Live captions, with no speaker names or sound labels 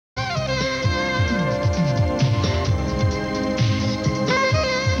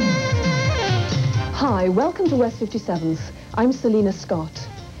Hi, welcome to West 57th. I'm Selina Scott.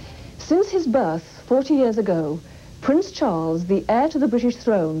 Since his birth 40 years ago, Prince Charles, the heir to the British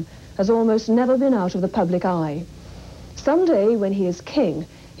throne, has almost never been out of the public eye. Someday, when he is king,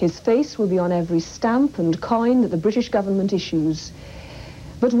 his face will be on every stamp and coin that the British government issues.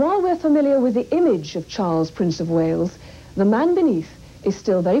 But while we're familiar with the image of Charles, Prince of Wales, the man beneath is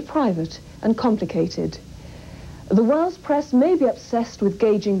still very private and complicated. The world's press may be obsessed with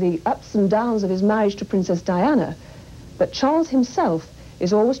gauging the ups and downs of his marriage to Princess Diana, but Charles himself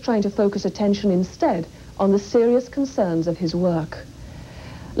is always trying to focus attention instead on the serious concerns of his work.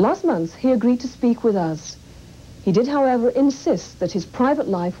 Last month, he agreed to speak with us. He did, however, insist that his private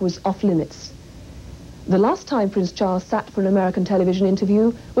life was off limits. The last time Prince Charles sat for an American television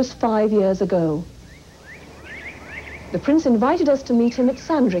interview was 5 years ago. The Prince invited us to meet him at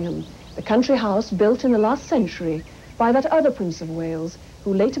Sandringham, the country house built in the last century by that other Prince of Wales,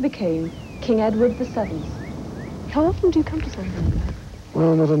 who later became King Edward VII. How often do you come to Sandringham?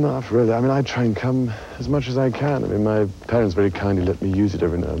 Well, not enough, really. I mean, I try and come as much as I can. I mean, my parents very kindly let me use it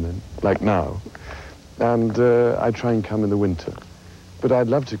every now and then, like now. And I try and come in the winter. But I'd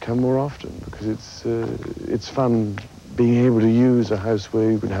love to come more often, because it's fun being able to use a house where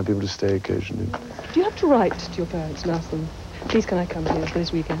you can have people to stay occasionally. Do you have to write to your parents and ask them, please can I come here for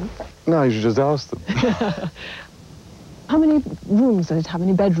this weekend? No, you should just ask them. How many rooms does it have? How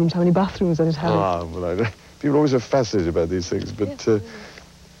many bedrooms? How many bathrooms does it have? Ah, well, people always are fascinated about these things, but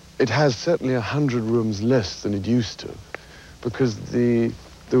it has certainly 100 rooms less than it used to, because there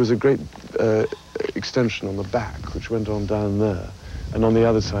was a great extension on the back, which went on down there, and on the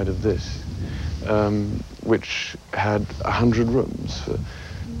other side of this, which had 100 rooms for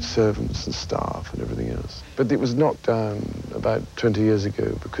servants and staff and everything else. But it was knocked down about 20 years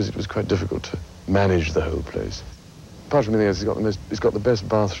ago because it was quite difficult to manage the whole place. Apart from anything else, it's got the best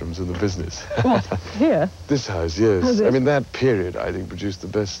bathrooms in the business. What? Here? This house, yes. I mean, that period, I think, produced the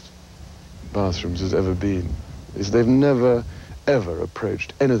best bathrooms there's ever been. They've never, ever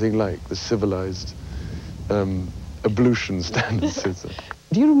approached anything like the civilized ablution standards.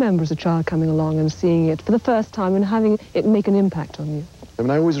 Do you remember as a child coming along and seeing it for the first time and having it make an impact on you? I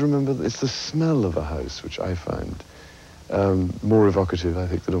mean, I always remember that it's the smell of a house which I find more evocative, I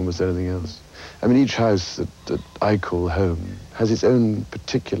think, than almost anything else. I mean, each house that I call home has its own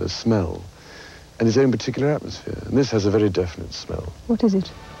particular smell and its own particular atmosphere. And this has a very definite smell. What is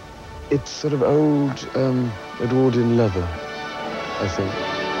it? It's sort of old Edwardian leather, I think.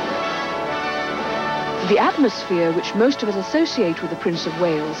 The atmosphere which most of us associate with the Prince of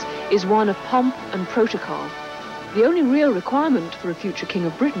Wales is one of pomp and protocol. The only real requirement for a future King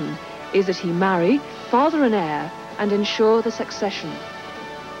of Britain is that he marry, father an heir, and ensure the succession.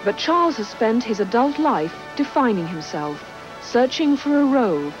 But Charles has spent his adult life defining himself, searching for a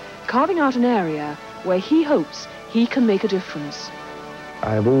role, carving out an area where he hopes he can make a difference.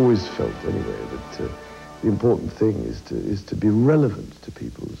 I have always felt, anyway, that the important thing is to be relevant to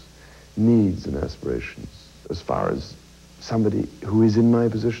people's needs and aspirations as far as somebody who is in my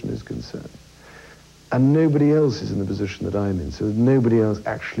position is concerned. And nobody else is in the position that I'm in, so that nobody else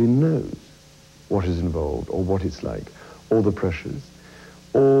actually knows what is involved, or what it's like, or the pressures,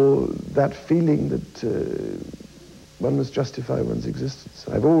 or that feeling that one must justify one's existence.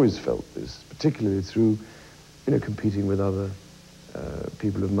 I've always felt this, particularly through, competing with other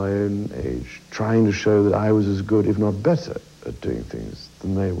people of my own age, trying to show that I was as good, if not better, at doing things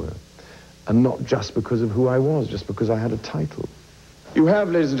than they were. And not just because of who I was, just because I had a title. You have,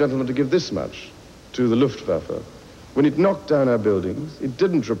 ladies and gentlemen, to give this much to the Luftwaffe. When it knocked down our buildings, it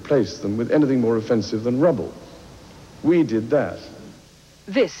didn't replace them with anything more offensive than rubble. We did that.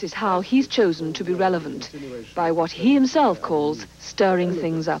 This is how he's chosen to be relevant, by what he himself calls stirring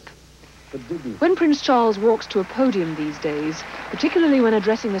things up. When Prince Charles walks to a podium these days, particularly when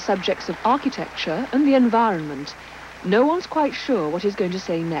addressing the subjects of architecture and the environment, no one's quite sure what he's going to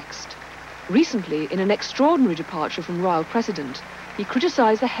say next. Recently, in an extraordinary departure from royal precedent, he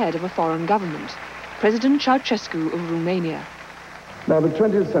criticized the head of a foreign government, President Ceausescu of Romania. Now, the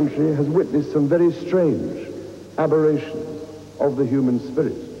 20th century has witnessed some very strange aberrations of the human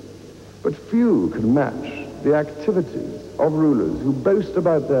spirit, but few can match the activities of rulers who boast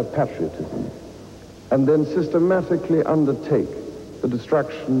about their patriotism and then systematically undertake the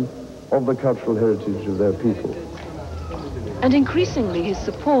destruction of the cultural heritage of their people. And increasingly, his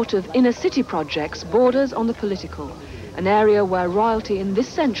support of inner-city projects borders on the political, an area where royalty in this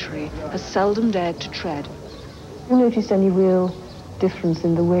century has seldom dared to tread. Have you noticed any real difference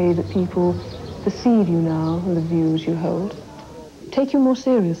in the way that people perceive you now and the views you hold? Take you more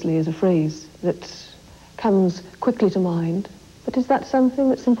seriously is a phrase that comes quickly to mind, but is that something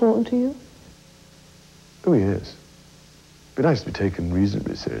that's important to you? Oh, yes. It'd be nice to be taken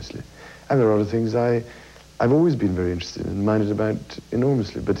reasonably seriously. And there are other things I've always been very interested in and minded about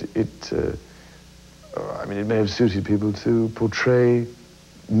enormously, but I mean, it may have suited people to portray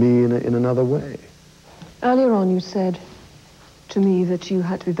me in another way. Earlier on, you said to me that you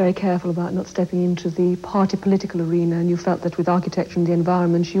had to be very careful about not stepping into the party political arena, and you felt that with architecture and the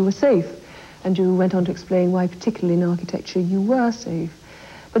environment you were safe. And you went on to explain why, particularly in architecture, you were safe.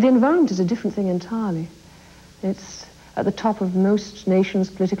 But the environment is a different thing entirely. It's at the top of most nations'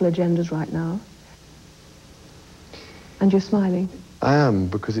 political agendas right now. And you're smiling. I am,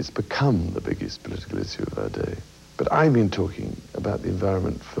 because it's become the biggest political issue of our day. But I've been talking about the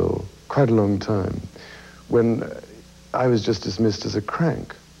environment for quite a long time, when I was just dismissed as a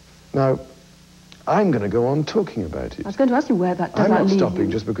crank. Now, I'm going to go on talking about it. I was going to ask you where that does I'm that not leave stopping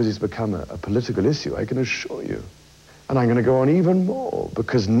you? just because it's become a political issue, I can assure you. And I'm going to go on even more,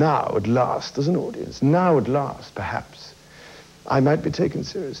 because now, at last, there's an audience. Now, at last, perhaps, I might be taken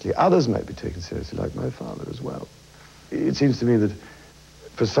seriously. Others might be taken seriously, like my father as well. It seems to me that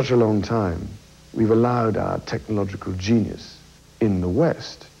for such a long time, we've allowed our technological genius in the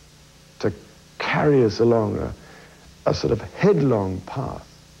West to carry us along a sort of headlong path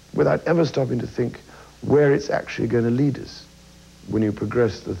without ever stopping to think where it's actually going to lead us when you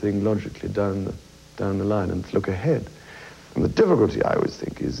progress the thing logically down the line and look ahead. And the difficulty, I always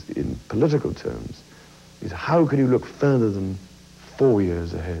think, is in political terms, is how can you look further than 4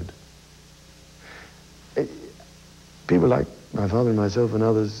 years ahead? People like my father and myself and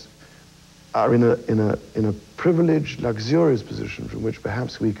others are in a privileged, luxurious position from which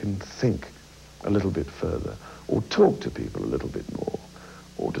perhaps we can think a little bit further, or talk to people a little bit more,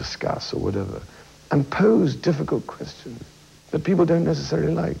 or discuss, or whatever, and pose difficult questions that people don't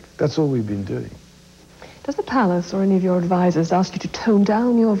necessarily like. That's all we've been doing. Does the palace or any of your advisors ask you to tone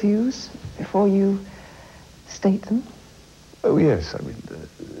down your views before you state them? Oh, yes. I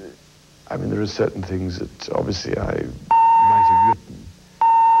mean, there are certain things that obviously I might have written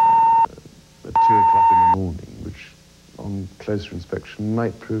at 2 o'clock in the morning, which on closer inspection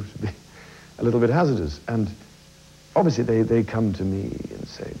might prove to be a little bit hazardous. And obviously they come to me and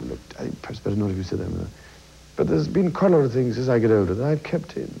say, well, look, I think perhaps better not if you say them. But there's been quite a lot of things as I get older that I've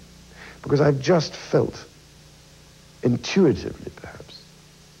kept in, because I've just felt intuitively, perhaps,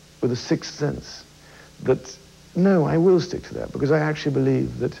 with a sixth sense, that no, I will stick to that, because I actually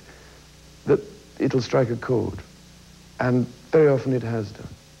believe that it'll strike a chord. And very often it has done.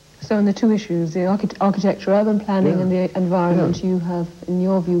 So on the two issues, the architecture, urban planning, and the environment, you have, in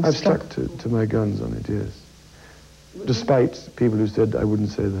your view, I've stuck to my guns on it, yes. Despite people who said I wouldn't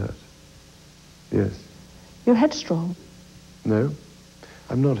say that. Yes. You're headstrong. No,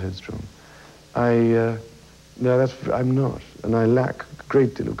 I'm not headstrong. No, I'm not. And I lack a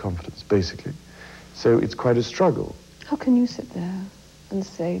great deal of confidence, basically. So it's quite a struggle. How can you sit there and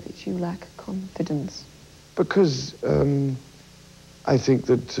say that you lack confidence? Because I think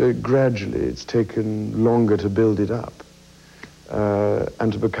that gradually it's taken longer to build it up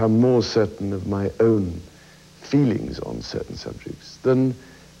and to become more certain of my own feelings on certain subjects than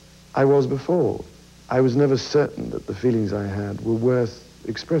I was before. I was never certain that the feelings I had were worth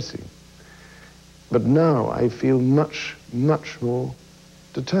expressing. But now I feel much, much more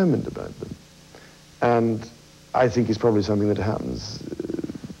determined about them. And I think it's probably something that happens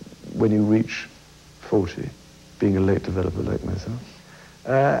when you reach 40, being a late developer like myself.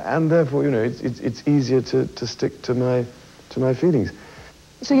 And therefore, you know, it's easier to stick to my feelings.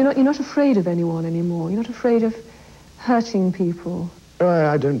 So you're not afraid of anyone anymore? You're not afraid of hurting people? No,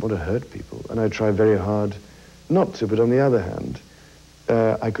 I don't want to hurt people, and I try very hard not to, but on the other hand,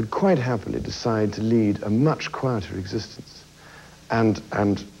 I could quite happily decide to lead a much quieter existence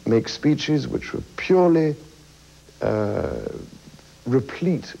and make speeches which were purely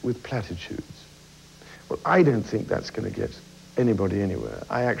replete with platitudes. Well, I don't think that's going to get anybody anywhere.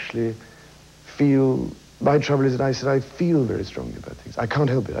 I actually feel, my trouble is that I feel very strongly about things. I can't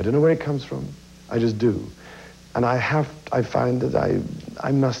help it. I don't know where it comes from. I just do. And I find that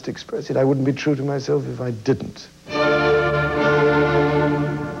I must express it. I wouldn't be true to myself if I didn't.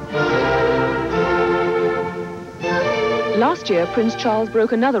 Last year, Prince Charles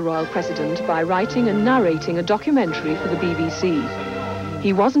broke another royal precedent by writing and narrating a documentary for the BBC.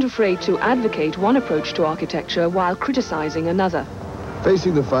 He wasn't afraid to advocate one approach to architecture while criticising another.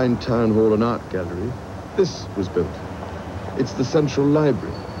 Facing the fine town hall and art gallery, this was built. It's the central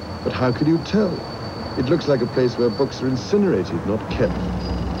library. But how could you tell? It looks like a place where books are incinerated, not kept.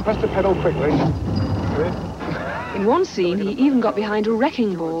 Press the pedal quickly. In one scene, he even got behind a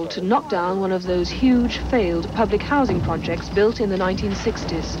wrecking ball to knock down one of those huge, failed public housing projects built in the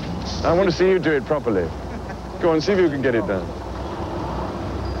 1960s. I want to see you do it properly. Go on, see if you can get it done.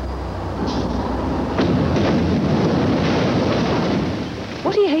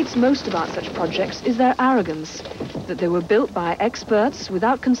 What he hates most about such projects is their arrogance, that they were built by experts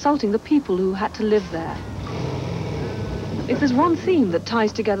without consulting the people who had to live there. If there's one theme that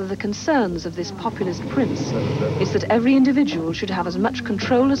ties together the concerns of this populist prince, it's that every individual should have as much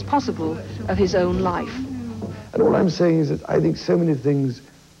control as possible of his own life. And all I'm saying is that I think so many things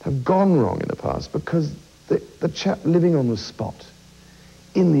have gone wrong in the past because the chap living on the spot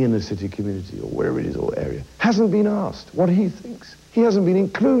in the inner city community or wherever it is or area hasn't been asked what he thinks. He hasn't been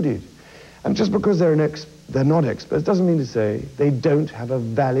included. And just because they're not experts doesn't mean to say they don't have a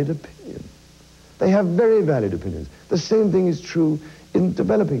valid opinion. They have very valid opinions. The same thing is true in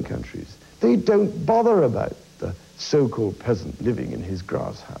developing countries. They don't bother about the so-called peasant living in his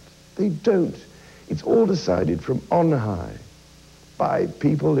grass hut. They don't. It's all decided from on high by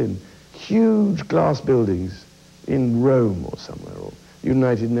people in huge glass buildings in Rome or somewhere, or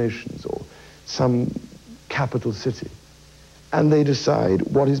United Nations, or some capital city. And they decide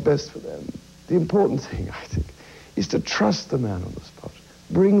what is best for them. The important thing, I think, is to trust the man on the spot.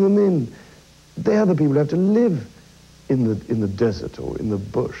 Bring them in. They're the people who have to live in the desert or in the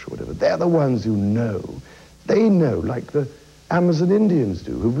bush or whatever. They're the ones who know. They know, like the Amazon Indians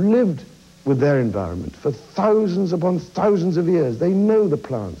do, who've lived with their environment for thousands upon thousands of years. They know the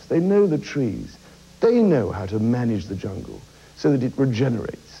plants. They know the trees. They know how to manage the jungle so that it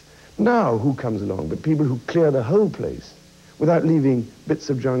regenerates. Now, who comes along but people who clear the whole place without leaving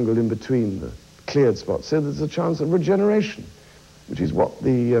bits of jungle in between the cleared spots, so there's a chance of regeneration, which is what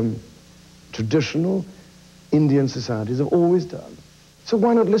the traditional Indian societies have always done. So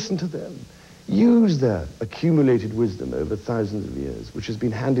why not listen to them? Use their accumulated wisdom over thousands of years, which has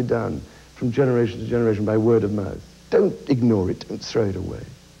been handed down from generation to generation by word of mouth. Don't ignore it, don't throw it away.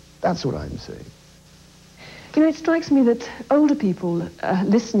 That's what I'm saying. You know, it strikes me that older people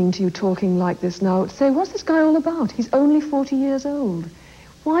listening to you talking like this now say, what's this guy all about? He's only 40 years old.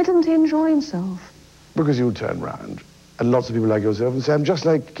 Why doesn't he enjoy himself? Because you'll turn round, and lots of people like yourself, and say, I'm just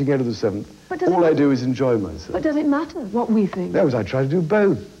like King Edward VII. But all I do is enjoy myself. But does it matter what we think? No, I try to do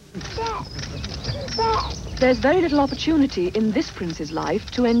both. There's very little opportunity in this prince's life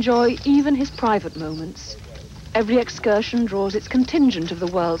to enjoy even his private moments. Every excursion draws its contingent of the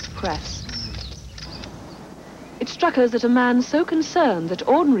world's press. It struck us that a man so concerned that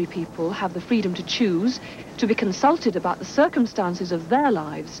ordinary people have the freedom to choose, to be consulted about the circumstances of their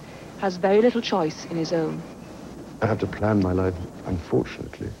lives, has very little choice in his own. I have to plan my life,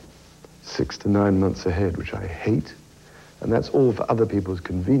 unfortunately, 6 to 9 months ahead, which I hate. And that's all for other people's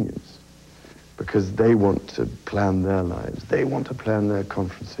convenience, because they want to plan their lives. They want to plan their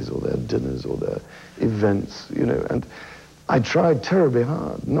conferences or their dinners or their events, you know. And I tried terribly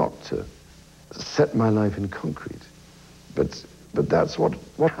hard not to set my life in concrete. But that's what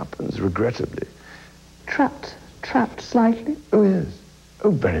happens, regrettably. Trapped slightly? Oh, yes.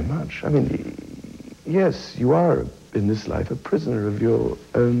 Oh, very much. I mean, yes, you are, in this life, a prisoner of your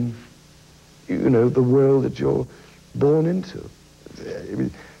own, you know, the world that you're born into. I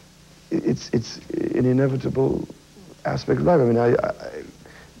mean, it's an inevitable aspect of life.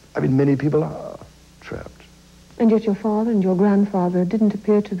 I mean, many people are trapped. And yet your father and your grandfather didn't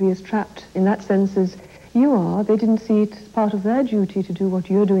appear to be as trapped in that sense as you are. They didn't see it as part of their duty to do what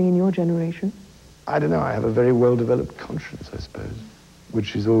you're doing in your generation. I don't know. I have a very well-developed conscience, I suppose,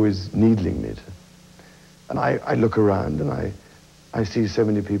 which is always needling me to. And I look around and I see so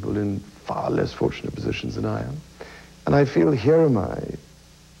many people in far less fortunate positions than I am. And I feel, here am I,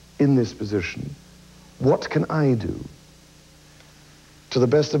 in this position. What can I do, to the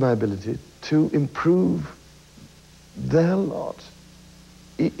best of my ability, to improve their lot?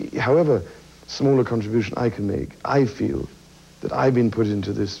 However small a contribution I can make, I feel that I've been put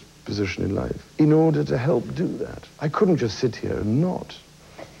into this position in life in order to help do that. I couldn't just sit here and not.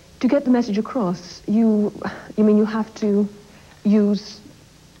 To get the message across, you have to use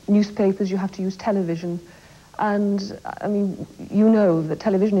newspapers, you have to use television. And, I mean, you know that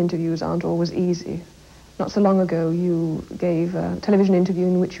television interviews aren't always easy. Not so long ago, you gave a television interview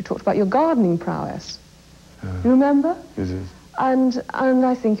in which you talked about your gardening prowess. You remember? Yes. And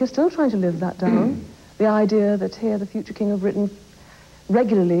I think you're still trying to live that down. The idea that here the future King of Britain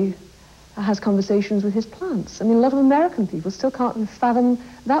regularly has conversations with his plants. I mean, a lot of American people still can't fathom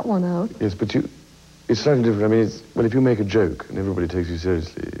that one out. Yes, but it's slightly different. I mean, well, if you make a joke and everybody takes you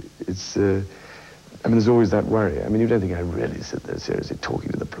seriously, it's, I mean, there's always that worry. I mean, you don't think I really sit there seriously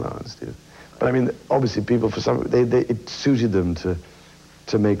talking to the plants, do you? But I mean, obviously people, for some, it suited them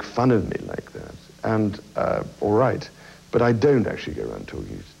to make fun of me like that. And, all right, but I don't actually go around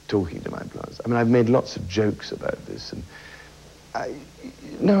talking to my plants. I mean, I've made lots of jokes about this, and I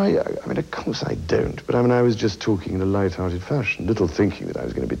mean, of course I don't, but I mean, I was just talking in a light-hearted fashion, little thinking that I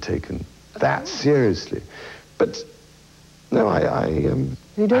was going to be taken that seriously. But, no,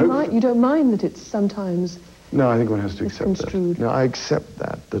 You don't mind that it's sometimes... No, I think one has to accept that. No, I accept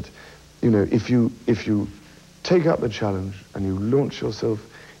that, you know, if you take up the challenge and you launch yourself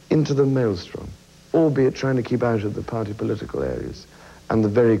into the maelstrom, albeit trying to keep out of the party political areas and the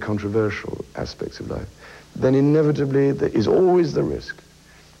very controversial aspects of life, then inevitably there is always the risk.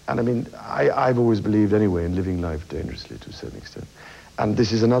 And I mean, I've always believed anyway in living life dangerously to a certain extent. And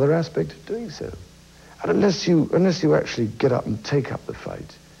this is another aspect of doing so. And unless you actually get up and take up the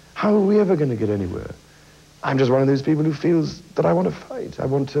fight, how are we ever going to get anywhere? I'm just one of those people who feels that I want to fight. I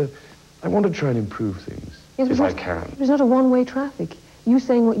want to try and improve things, if I can. It's not a one-way traffic. You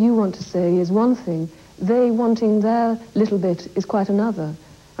saying what you want to say is one thing. They wanting their little bit is quite another.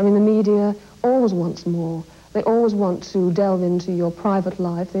 I mean, the media always wants more. They always want to delve into your private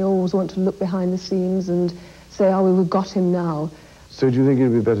life. They always want to look behind the scenes and say, oh, we've got him now. So do you think it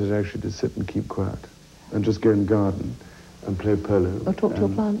would be better to actually just sit and keep quiet and just go in the garden and play polo? Or talk to your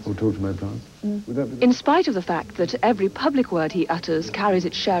plants? Or talk to my plants? Mm. Would that be... In spite of the fact that every public word he utters carries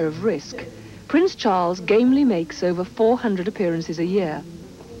its share of risk, Prince Charles gamely makes over 400 appearances a year.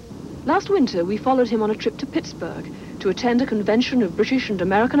 Last winter, we followed him on a trip to Pittsburgh to attend a convention of British and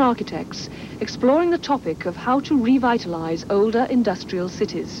American architects exploring the topic of how to revitalize older industrial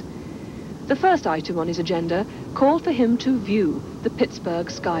cities. The first item on his agenda called for him to view the Pittsburgh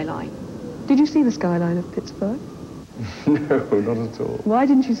skyline. Did you see the skyline of Pittsburgh? No, not at all. Why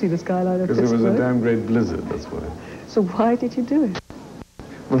didn't you see the skyline of Pittsburgh? Because it was a damn great blizzard, that's why. So why did you do it?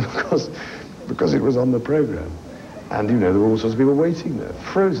 Well, because it was on the programme. And, you know, there were all sorts of people waiting there,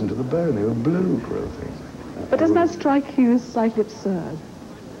 frozen to the bone. They were blue, poor things. But doesn't that strike you as slightly absurd?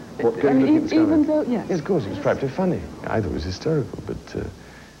 What, I mean, even though, yes. Yes, of course, it was practically funny. I thought it was hysterical, but,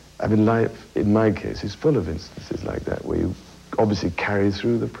 I mean, life, in my case, is full of instances like that, where you obviously carry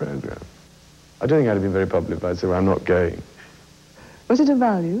through the programme. I don't think I'd have been very popular if I'd say, well, I'm not going. Was it a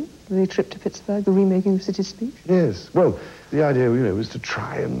value, the trip to Pittsburgh, the remaking of City Speech? Yes. Well, the idea, you know, was to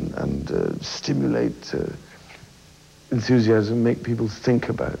try and stimulate enthusiasm, make people think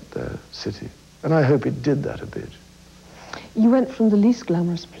about their city. And I hope it did that a bit. You went from the least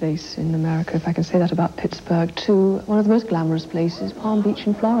glamorous place in America, if I can say that about Pittsburgh, to one of the most glamorous places, Palm Beach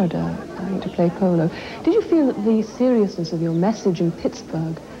in Florida, to play polo. Did you feel that the seriousness of your message in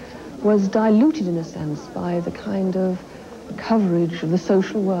Pittsburgh was diluted, in a sense, by the kind of coverage of the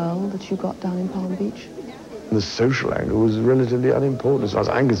social world that you got down in Palm Beach? The social angle was relatively unimportant. As far as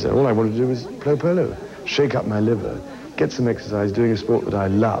I'm concerned, all I wanted to do was play polo, shake up my liver, get some exercise, doing a sport that I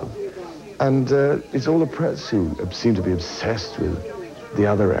love. And it's all the press who seem to be obsessed with the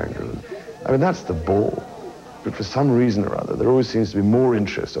other angle. I mean, that's the ball. But for some reason or other, there always seems to be more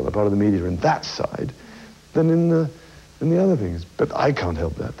interest on the part of the media in that side than in the other things. But I can't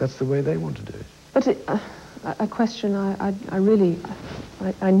help that. That's the way they want to do it. But a question I really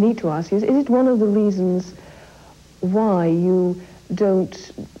need to ask you is it one of the reasons why you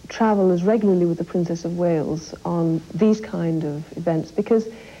don't travel as regularly with the Princess of Wales on these kind of events? Because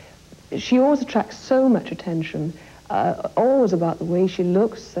she always attracts so much attention, always about the way she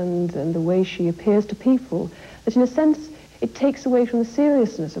looks and the way she appears to people, that in a sense it takes away from the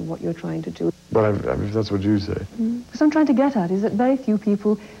seriousness of what you're trying to do. Well, if that's what you say. Because I'm trying to get at is that very few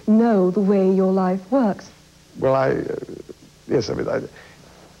people know the way your life works. Well, yes, I mean,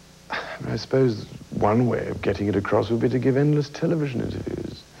 I suppose one way of getting it across would be to give endless television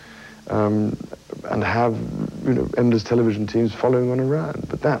interviews and have, you know, endless television teams following one around.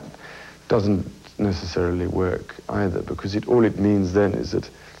 But that doesn't necessarily work either, because all it means then is that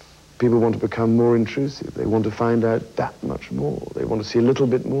people want to become more intrusive. They want to find out that much more. They want to see a little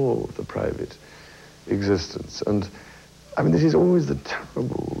bit more of the private existence. And, I mean, this is always the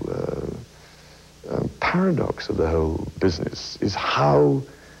terrible paradox of the whole business, is how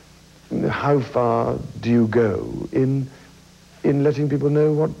far do you go in letting people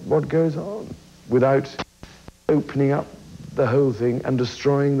know what goes on without opening up the whole thing and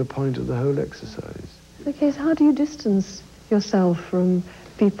destroying the point of the whole exercise. Okay, so how do you distance yourself from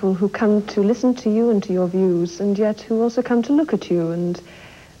people who come to listen to you and to your views, and yet who also come to look at you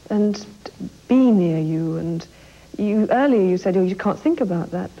and be near you? And earlier you said, oh, you can't think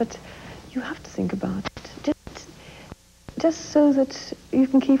about that, but you have to think about it, just so that you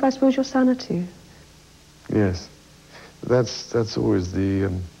can keep, I suppose, your sanity. Yes, that's always the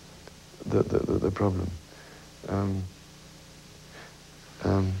problem.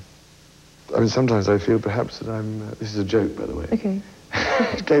 I mean, sometimes I feel perhaps that this is a joke, by the way. Okay.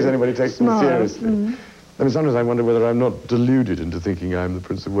 in case anybody takes me seriously. I mean, sometimes I wonder whether I'm not deluded into thinking I'm the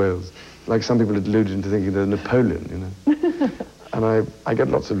Prince of Wales, like some people are deluded into thinking they're Napoleon, you know. And I get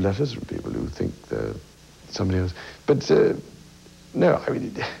lots of letters from people who think they're somebody else. But no, I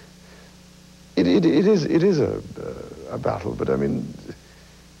mean, it is a battle. But I mean,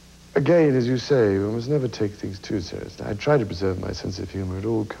 again, as you say, we must never take things too seriously. I try to preserve my sense of humour at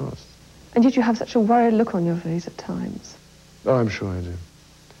all costs. And yet you have such a worried look on your face at times. Oh, I'm sure I do.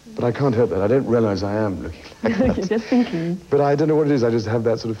 But I can't help that. I don't realise I am looking like that. You're just thinking. But I don't know what it is. I just have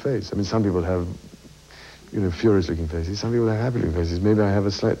that sort of face. I mean, some people have, you know, furious-looking faces. Some people have happy-looking faces. Maybe I have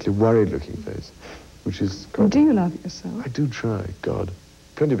a slightly worried-looking face, which is... Do you laugh at yourself? I do try, God.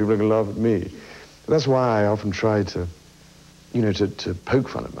 Plenty of people can laugh at me. But that's why I often try to, you know, to poke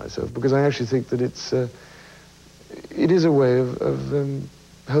fun at myself, because I actually think that it is a way of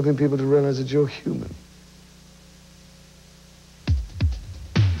helping people to realise that you're human.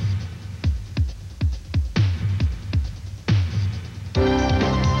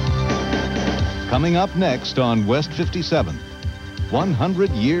 Coming up next on West 57, 100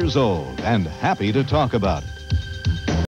 years old and happy to talk about it.